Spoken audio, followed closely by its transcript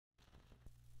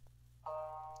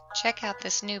Check out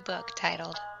this new book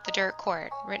titled The Dirt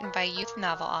Court, written by youth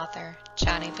novel author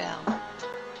Johnny Bell.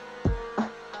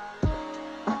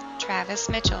 Travis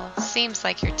Mitchell seems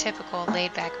like your typical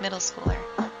laid-back middle schooler.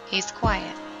 He's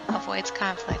quiet, avoids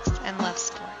conflicts, and loves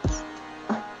sports.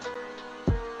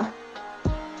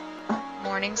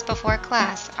 Mornings before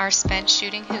class are spent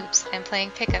shooting hoops and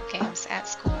playing pickup games at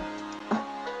school.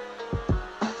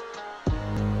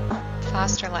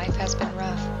 Foster life has been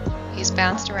rough. He's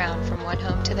bounced around from one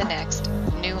home to the next.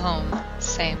 New home,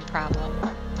 same problem.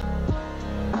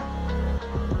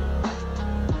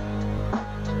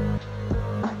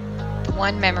 The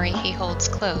one memory he holds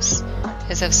close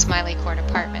is of Smiley Court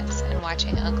Apartments and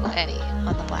watching Uncle Eddie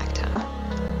on the blacktop.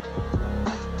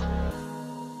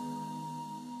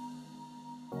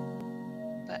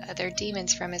 But other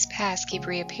demons from his past keep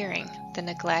reappearing. The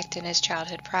neglect in his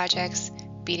childhood projects,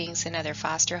 beatings in other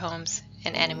foster homes,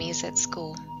 and enemies at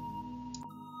school.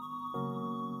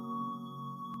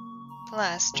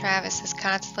 Plus, Travis is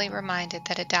constantly reminded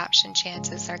that adoption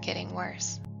chances are getting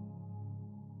worse.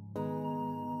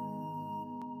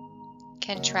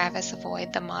 Can Travis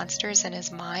avoid the monsters in his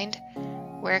mind?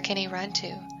 Where can he run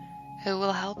to? Who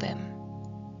will help him?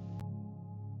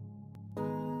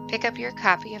 Pick up your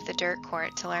copy of The Dirt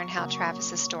Court to learn how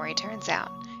Travis's story turns out.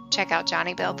 Check out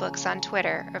Johnny Bell Books on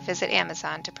Twitter or visit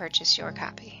Amazon to purchase your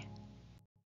copy.